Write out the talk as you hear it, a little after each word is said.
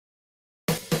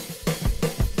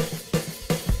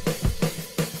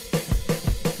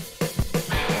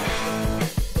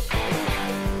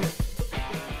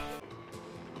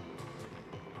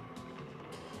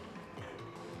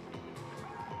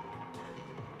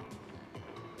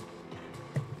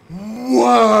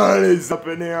What is up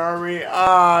in the army?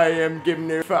 I am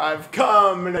Giving 5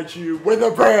 coming at you with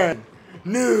a brand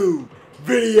new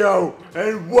video,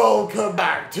 and welcome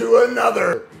back to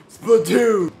another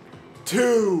Splatoon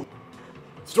 2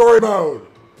 story mode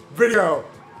video.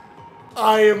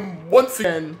 I am once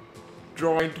again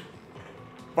joined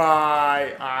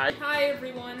by Hi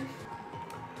everyone.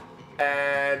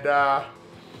 And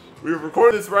we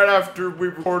recorded this right after we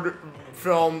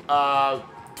filmed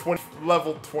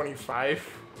level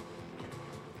 25,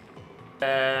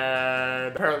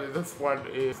 and apparently this one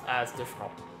is as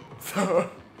difficult. So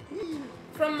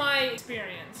From my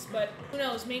experience, but who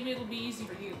knows? Maybe it'll be easy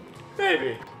for you.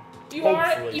 maybe. You are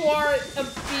a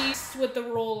beast with the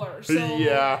roller. So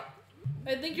yeah.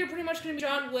 I think you're pretty much gonna be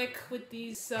John Wick with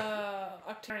these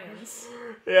Octarians.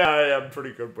 Yeah, I am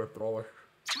pretty good with roller.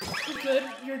 Good,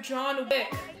 you're John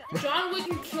Wick. John Wick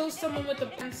can kill someone with a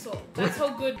pencil. That's how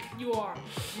good you are.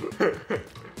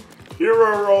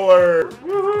 Hero roller!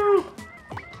 Woohoo!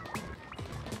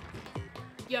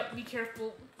 Yep, be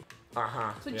careful.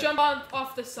 Uh-huh. So jump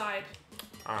off the side.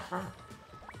 Uh-huh.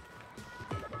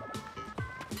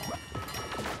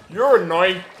 You're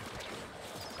annoying.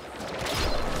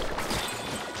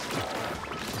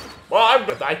 Well, I'm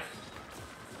gonna die.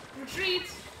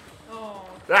 Retreat! Oh.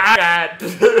 Ah,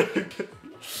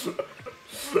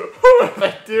 what am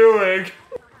I doing?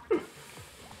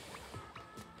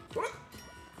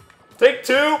 Take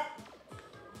two.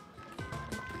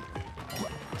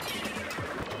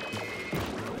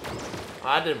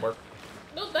 That didn't work.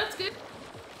 No, that's good.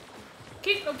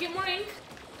 Okay, I'll get more ink.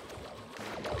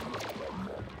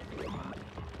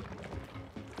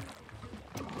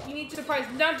 You need to surprise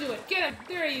him. Now do it. Get him.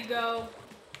 There you go.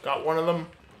 Got one of them.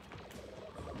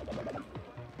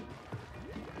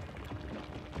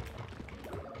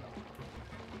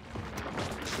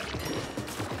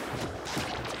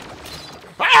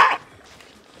 Ah!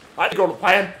 I had to go to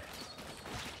plan.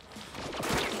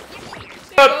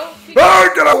 There you go.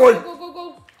 Ah, get away! Go, go, go,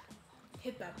 go.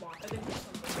 Hit that block. I think there's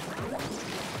something.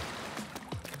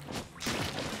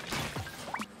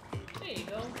 There you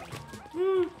go.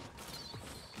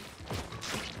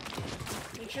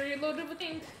 Make sure you're loaded with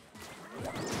ink.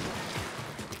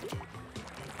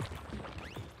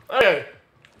 Okay.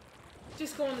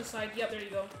 Just go on the side. Yep, there you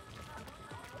go.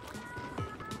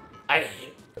 I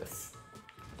hate this.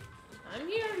 I'm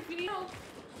here if you need help.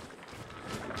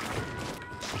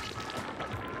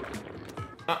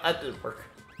 That didn't work.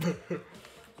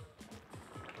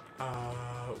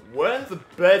 When's the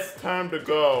best time to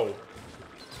go?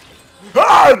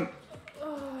 Ah!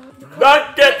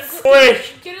 Not get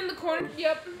squished! Get in the corner.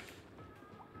 Yep.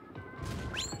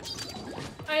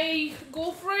 I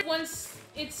go for it once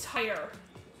it's higher.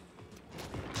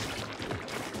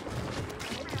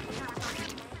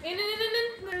 In.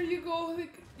 There you go.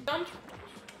 Jump.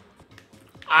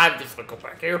 I'm just gonna go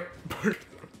back here.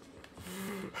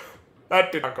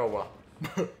 That did not go well.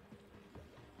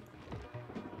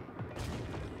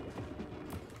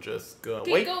 Just go.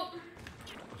 Okay, Wait. go.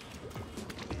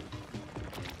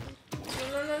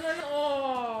 No.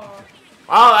 Oh.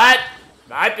 Oh,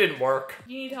 that didn't work.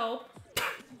 You need help?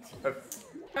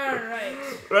 Alright.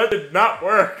 That did not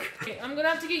work. Okay, I'm gonna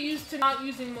have to get used to not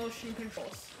using motion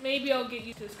controls. Maybe I'll get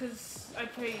used to this, because I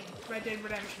played Red Dead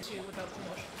Redemption 2 without the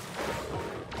motion.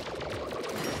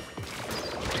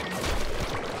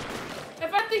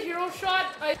 If I had the hero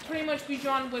shot, I'd pretty much be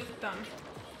John Wick with them.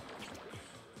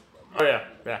 Oh yeah,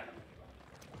 yeah.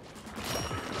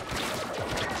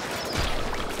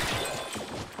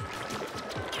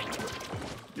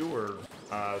 You were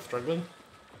struggling?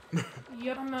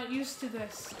 Yep, I'm not used to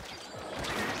this.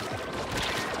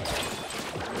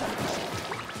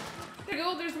 There you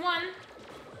go, there's one.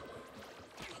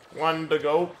 One to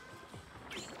go.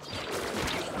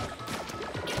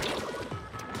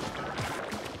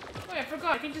 Oh, I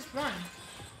forgot, I can just run.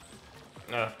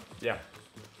 Yeah.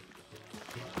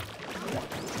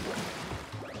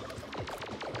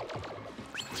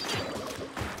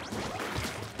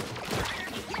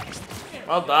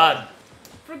 Well done.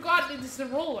 Forgot it's the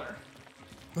roller.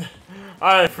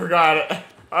 I forgot it.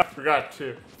 I forgot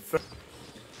too.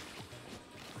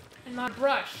 And not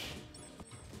brush.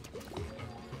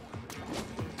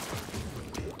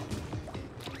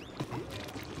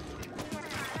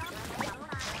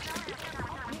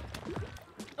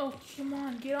 Oh, come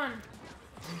on, get on.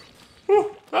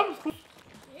 Whew, that was cool.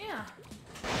 Yeah.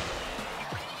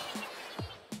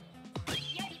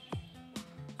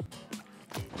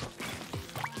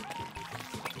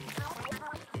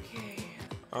 Okay.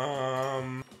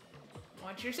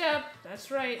 Watch your step.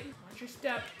 That's right. Watch your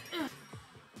step.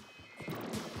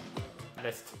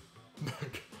 Missed.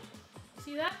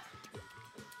 See that?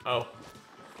 Oh.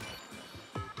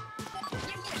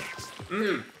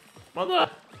 Mother.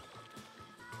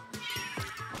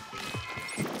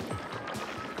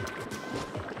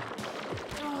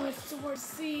 Oh, it's so hard to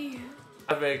see.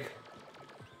 I think.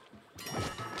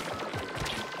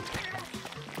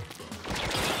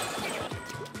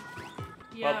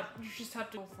 Yeah, you just have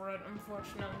to go for it,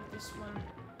 unfortunately, with this one.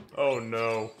 Oh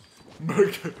no.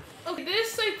 Okay,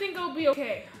 this I think I'll be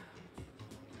okay.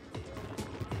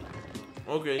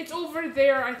 Okay. It's over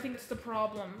there, I think it's the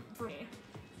problem for me.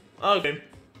 Okay.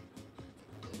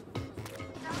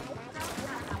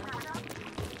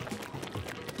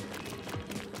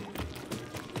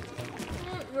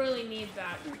 I don't really need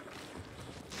that.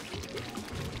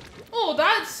 Oh,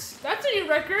 that's a new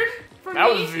record for me.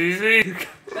 That was easy.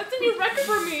 That's a new record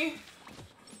for me.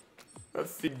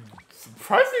 That's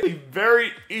surprisingly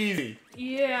very easy.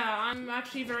 Yeah, I'm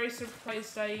actually very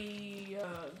surprised I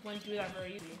went through that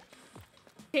very easy.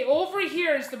 Okay, over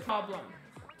here is the problem.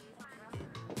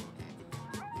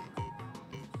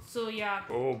 So yeah.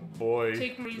 Oh boy.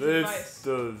 Take Marie's this advice.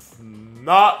 does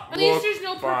not At look least there's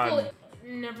no purple. fun.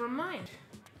 Never mind.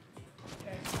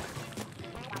 Okay.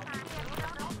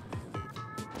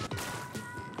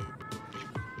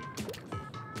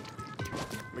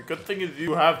 The good thing is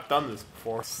you have done this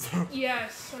before. So.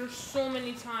 Yes, there's so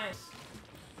many times.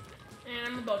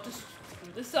 And I'm about to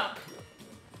screw this up.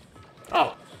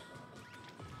 Oh.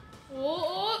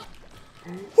 Oh,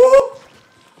 Woo!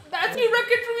 that's a new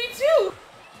record for me too.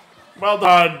 Well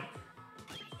done.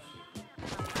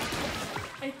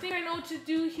 I think I know what to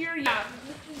do here. Yeah,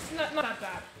 it's not that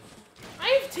bad.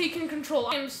 I've taken control.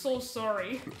 I am so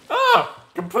sorry. Ah,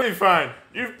 completely fine.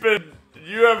 You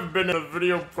haven't been in a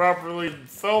video properly in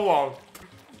so long.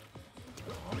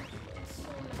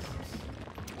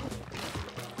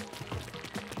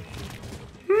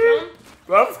 Jump.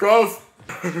 That was close.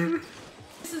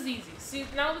 This is easy. See,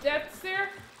 now that's there.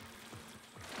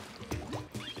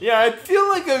 Yeah, I feel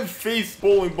like I've faced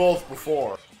bowling balls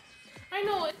before. I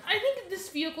know. I think this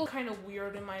vehicle kind of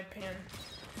weird in my opinion.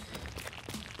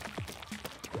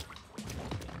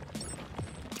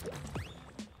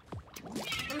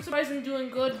 I'm surprised I'm doing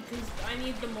good because I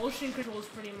need the motion controls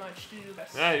pretty much to do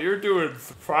this. Yeah, you're doing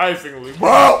surprisingly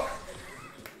well.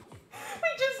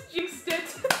 I just jinxed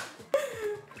it.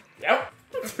 Yep.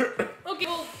 Okay,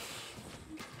 well,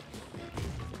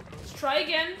 let's try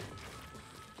again.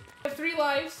 I have 3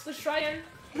 lives. Let's try again.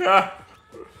 Yeah.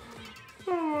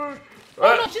 Oh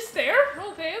no, it's just there.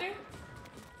 Okay, okay.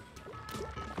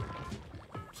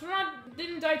 So we're not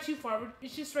didn't die too far.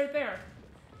 It's just right there.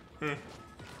 Hmm.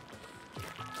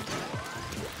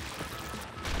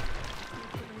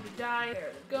 Die.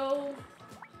 There we go.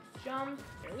 Jump.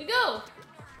 There we go.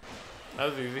 That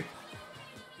was easy.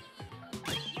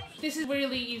 This is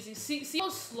really easy. See how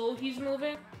slow he's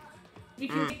moving? We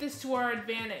can take this to our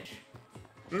advantage.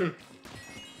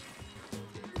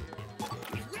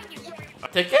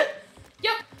 Take it?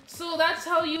 Yep. So that's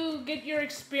how you get your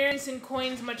experience and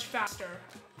coins much faster.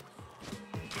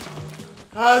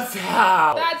 That's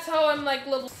how. That's how I'm like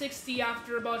level 60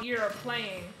 after about a year of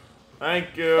playing.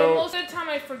 Thank you. But most of the time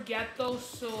I forget though,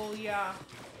 so yeah.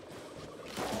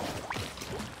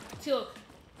 See, look.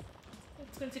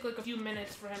 It's gonna take like a few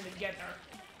minutes for him to get there.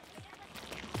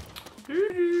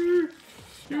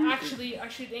 Actually, I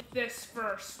should eat this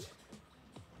first.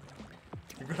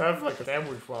 You could have like a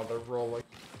sandwich while they're rolling.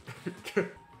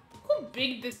 Look how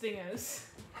big this thing is.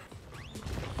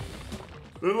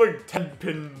 They're like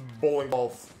 10-pin bowling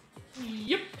balls.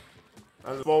 Yep.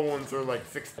 And the small ones are like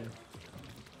 16.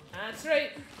 That's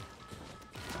right.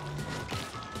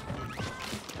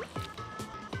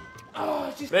 Oh,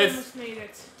 I just almost made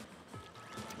it.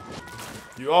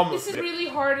 You almost This is really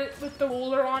hard with the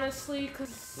roller, honestly,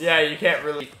 because... Yeah, you can't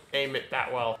really aim it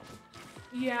that well.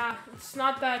 Yeah, it's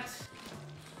not that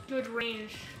good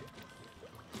range.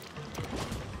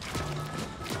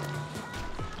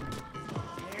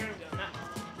 There we go. Now,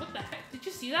 what the heck? Did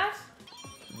you see that?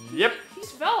 Yep. He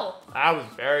fell. That was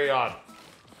very odd.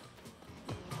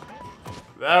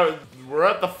 We're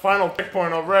at the final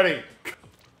checkpoint already.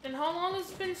 And how long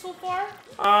has it been so far?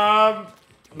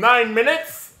 9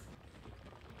 minutes?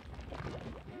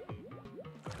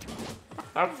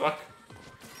 That would suck.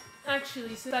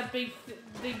 Actually, since that big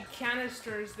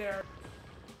canister is there,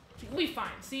 we'll be fine.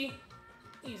 See?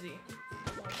 Easy.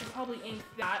 Well, I should probably ink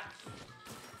that.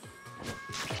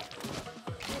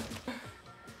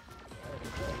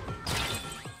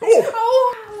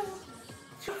 Oh!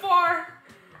 Too far.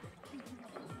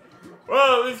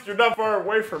 Well, at least you're not far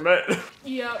away from it.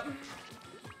 Yep.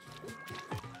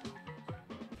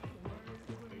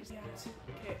 Where is that?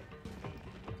 Okay.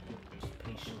 Just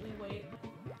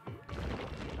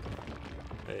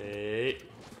Hey.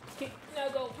 Okay, now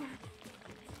go.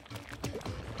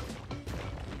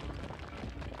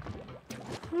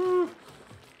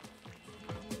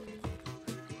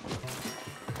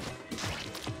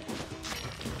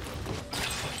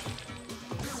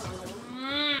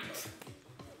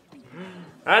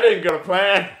 I didn't go to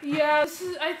plan. Yeah,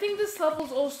 I think this level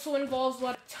also involves a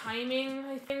lot of timing,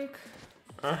 I think.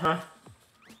 Uh-huh.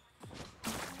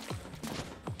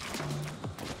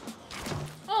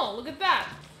 Oh, look at that.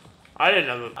 I didn't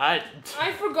know that.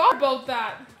 I forgot about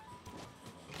that.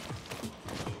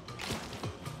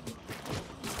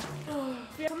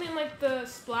 Something like the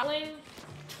splatling,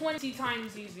 20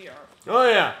 times easier. Oh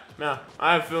yeah. No,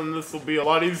 I have a feeling this will be a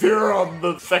lot easier on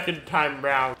the second time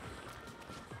round.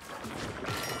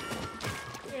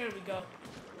 There we go.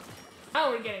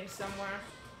 Now we're getting somewhere.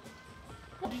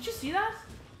 Oh, did you see that?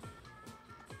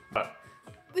 But.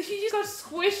 He just got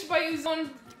squished by his own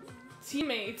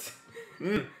teammate.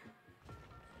 Mm.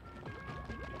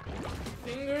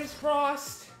 Fingers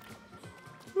crossed.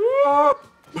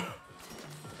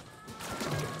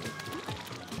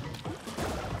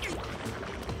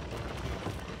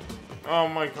 Oh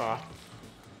my god.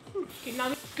 Okay,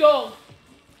 now go.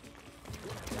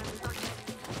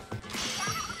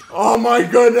 Oh my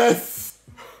goodness.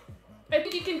 I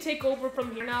think you can take over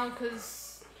from here now,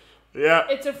 because Yeah.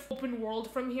 it's an open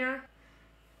world from here.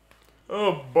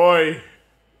 Oh boy.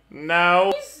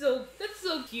 Now. That's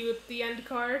so cute, the end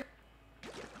card.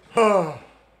 One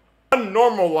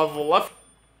normal level left.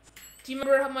 Do you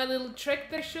remember how my little trick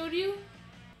that I showed you?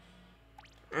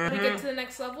 When we get to the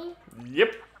next level?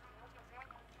 Yep.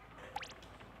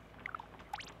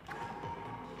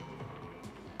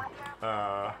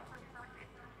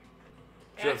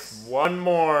 Just one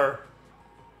more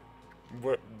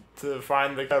to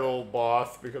find the kettle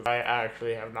boss, because I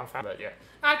actually have not found that yet.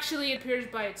 Actually, it appears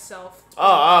by itself.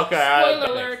 Oh, okay.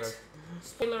 Spoiler alert.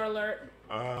 Spoiler alert.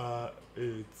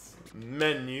 It's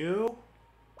menu.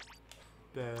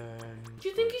 Then. Do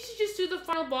you think you should just do the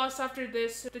final boss after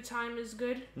this if the time is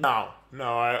good? No,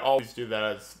 I always do that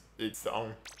as its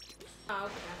own. Oh,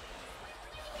 okay.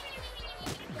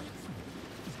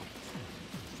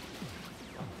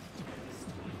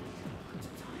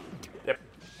 Yep.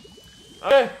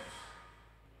 Okay.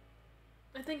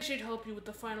 I think I should help you with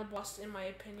the final boss, in my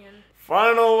opinion.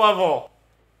 Final level.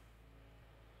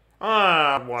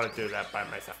 I want to do that by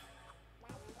myself.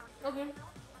 Okay.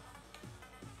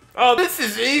 Oh, this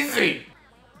is easy.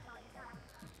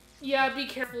 Yeah, be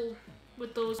careful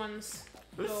with those ones.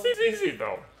 This though. is easy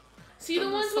though. See the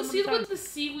ones with the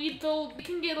seaweed though, they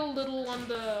can get a little on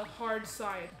the hard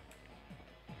side.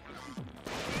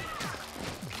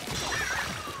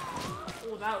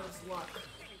 Oh, that was luck.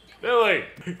 Billy.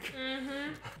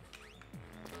 Mm-hmm.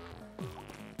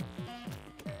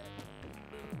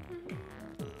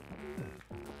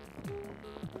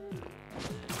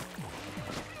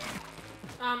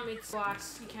 It's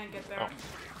glass. You can't get there. Oh.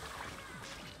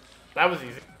 That was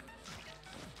easy.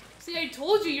 See, I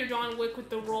told you you're John Wick with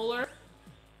the roller.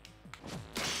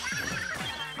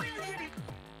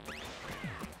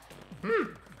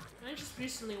 I just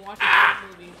recently watched that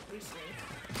movie. Recently.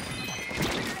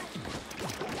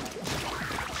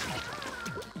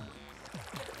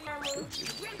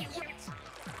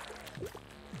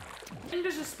 I think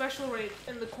there's a special rate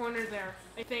in the corner there.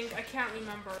 I think. I can't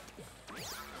remember.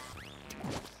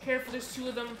 Careful, there's two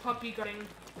of them puppy guarding.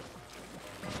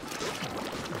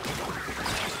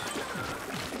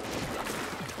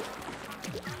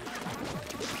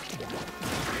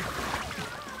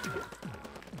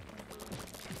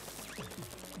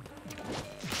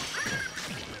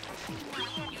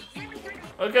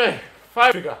 Okay,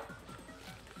 5 to go.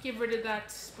 Get rid of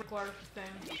that sprinkler thing.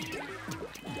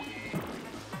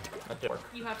 That did work.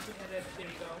 You have to hit it. There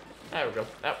you go. There we go.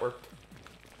 That worked.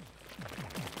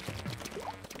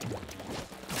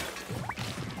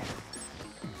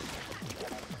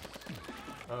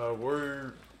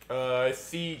 I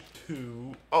see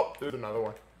 2. Oh, there's another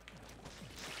one.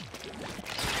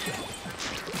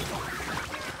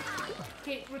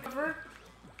 Okay, recover.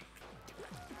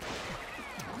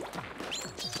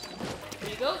 There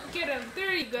you go. Get him.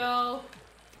 There you go.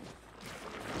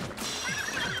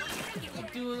 You're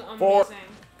doing amazing. 4.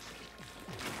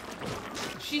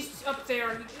 She's up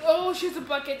there. Oh, she has a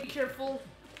bucket. Be careful.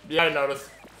 Yeah, I noticed.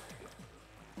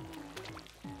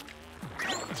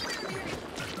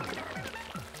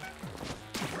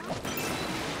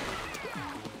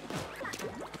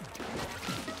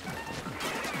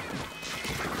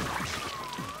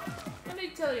 What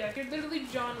did I tell you? You're literally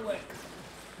John Wick.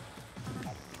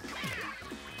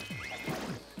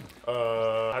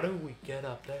 How do we get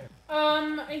up there?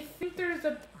 I think there's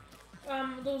a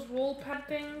those roll pad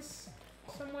things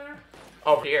somewhere?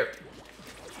 Over here.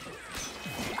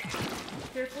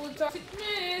 Careful of toxic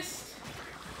mist.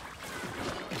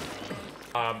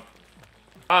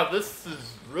 This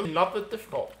is really not that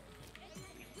difficult.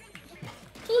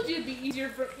 Told you it'd be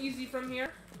easy from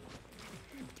here.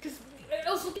 Because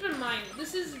also keep in mind,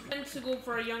 this is meant to go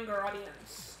for a younger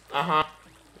audience.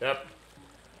 Yep.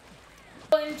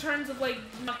 But in terms of like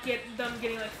not them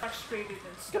getting like frustrated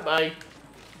and stuff. Goodbye.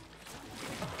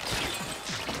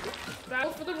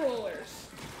 Battle for the rollers.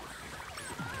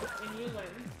 And you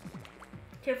win.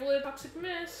 Careful of the toxic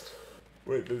mist.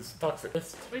 Wait, there's toxic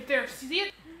mist. Right there. See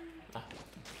it?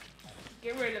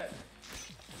 Get rid of it.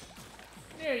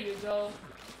 There you go.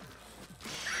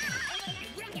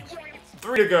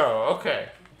 3 to go. Okay.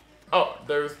 Oh,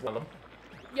 there's one of them.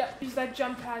 Yep. Use that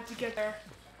jump pad to get there.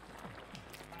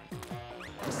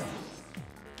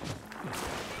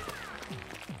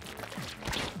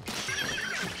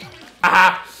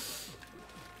 Aha!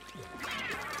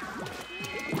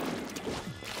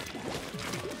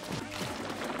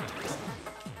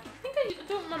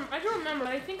 I don't remember.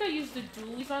 I think I used the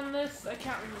dualies on this. I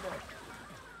can't remember.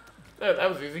 Yeah, that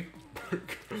was easy.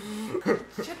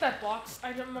 Check that box.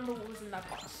 I don't remember what was in that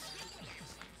box.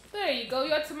 There you go. You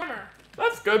got some armor.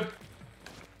 That's good.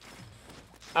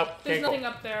 Oh, There's nothing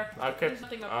up there. Okay. There's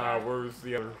nothing up there. Where's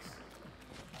the others?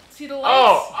 See the lights?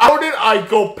 Oh, how did I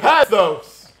go past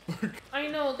those? I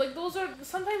know. Like those are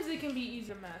sometimes they can be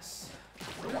easy to mess.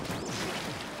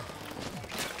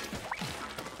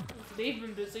 They've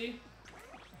been busy.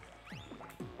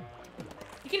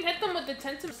 You can hit them with the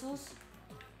tenta missiles.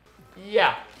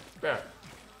 Yeah. Yeah.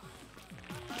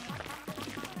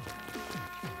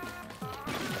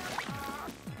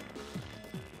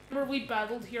 Remember we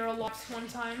battled here a lot one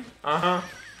time? Uh-huh.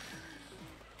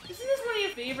 Isn't this one of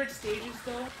your favorite stages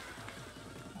though?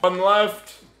 One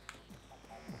left.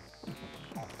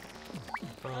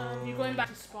 You're going back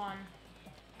to spawn.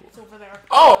 It's over there.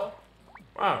 Oh!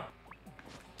 Wow.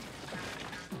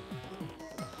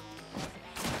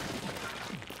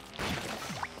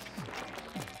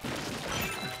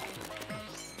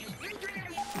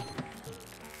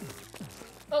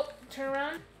 Oh, turn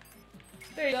around.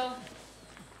 There you go.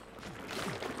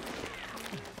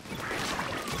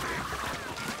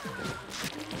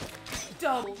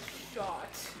 Double shot.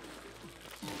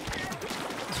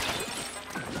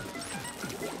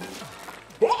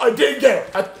 Well, I didn't get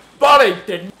it. I thought I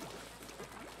didn't.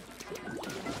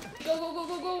 Go, go, go,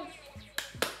 go, go.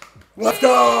 Let's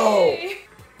go. Yay!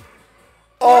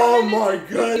 Oh 4 minutes my and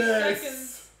 50 goodness.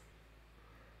 seconds.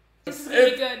 This is gonna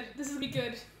be good. This is gonna be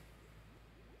good.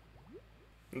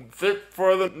 That's it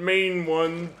for the main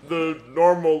one, the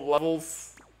normal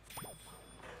levels.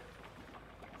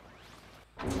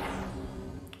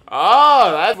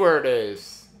 Ah, that's where it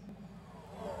is.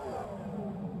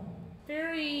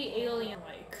 Very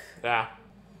alien-like. Yeah.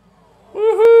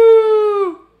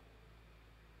 Woohoo!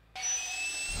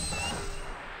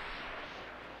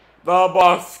 The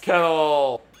boss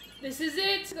kettle. This is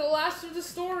it. The last of the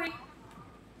story.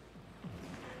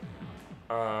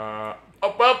 Oh,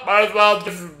 well, might as well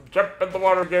just jump in the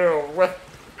water and get it over with.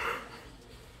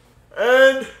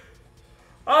 And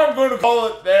I'm going to call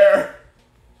it there.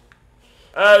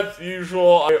 As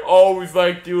usual, I always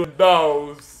like doing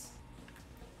those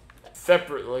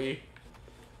separately.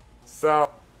 So,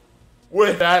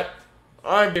 with that,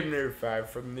 I'm giving it a 5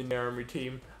 from the Army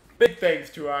team. Big thanks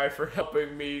to I for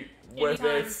helping me with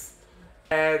Anytime. this.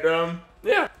 And,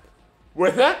 yeah.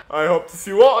 With that, I hope to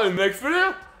see you all in the next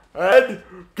video. And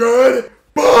good